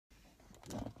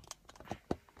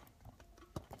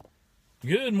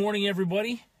Good morning,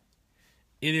 everybody.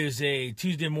 It is a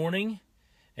Tuesday morning,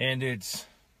 and it's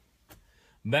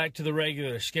back to the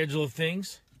regular schedule of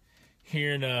things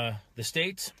here in the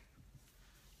States.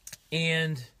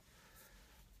 And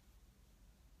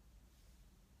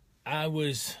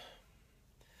as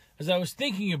I was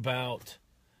thinking about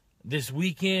this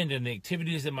weekend and the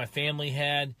activities that my family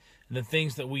had and the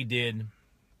things that we did,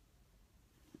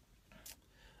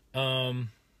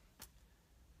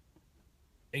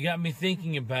 it got me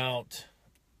thinking about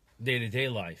day-to-day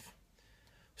life.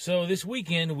 So this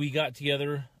weekend we got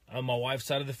together on my wife's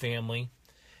side of the family,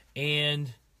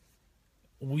 and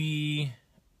we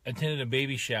attended a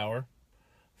baby shower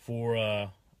for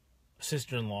a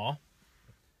sister-in-law,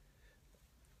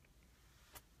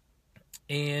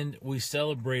 and we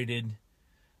celebrated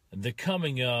the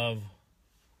coming of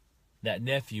that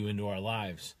nephew into our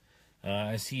lives,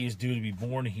 as he is due to be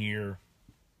born here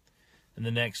in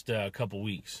the next couple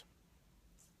weeks.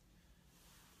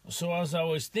 So as I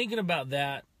was thinking about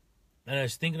that, and I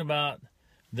was thinking about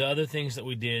the other things that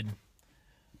we did,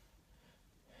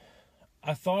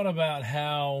 I thought about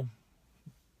how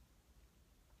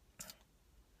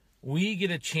we get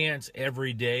a chance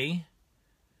every day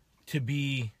to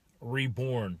be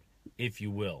reborn, if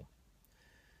you will.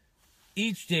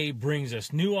 Each day brings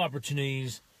us new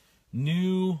opportunities,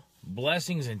 new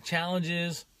blessings and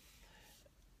challenges,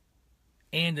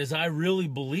 and as I really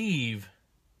believe,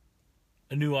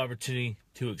 a new opportunity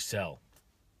to excel.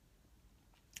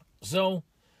 So,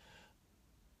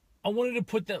 I wanted to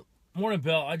put that, morning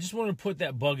bell, I just wanted to put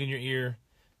that bug in your ear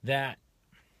that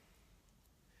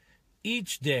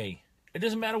each day, it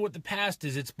doesn't matter what the past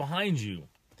is, it's behind you.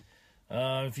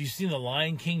 If you've seen the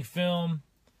Lion King film,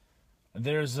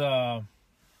 there's a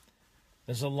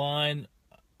line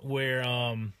where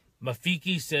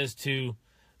Rafiki says to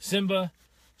Simba,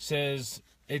 says,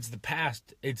 it's the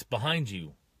past, it's behind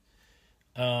you.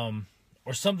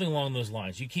 Or something along those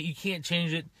lines. You can't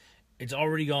change it. It's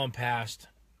already gone past.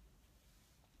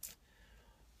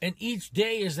 And each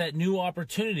day is that new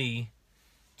opportunity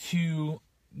to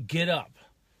get up,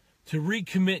 to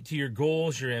recommit to your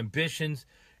goals, your ambitions,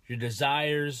 your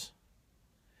desires,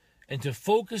 and to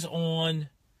focus on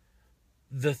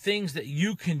the things that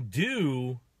you can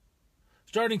do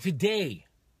starting today,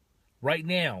 right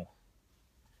now,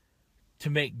 to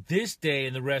make this day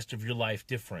and the rest of your life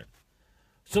different.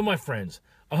 So, my friends,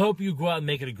 I hope you go out and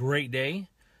make it a great day.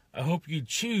 I hope you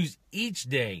choose each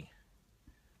day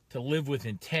to live with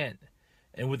intent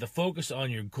and with a focus on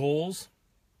your goals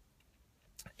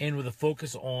and with a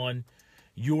focus on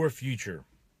your future.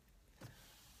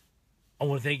 I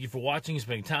want to thank you for watching and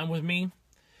spending time with me.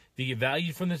 If you get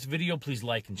value from this video, please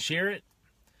like and share it.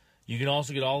 You can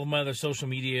also get all of my other social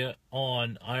media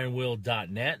on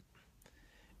ironwill.net.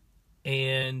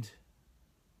 And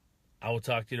I will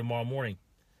talk to you tomorrow morning.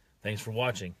 Thanks for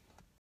watching.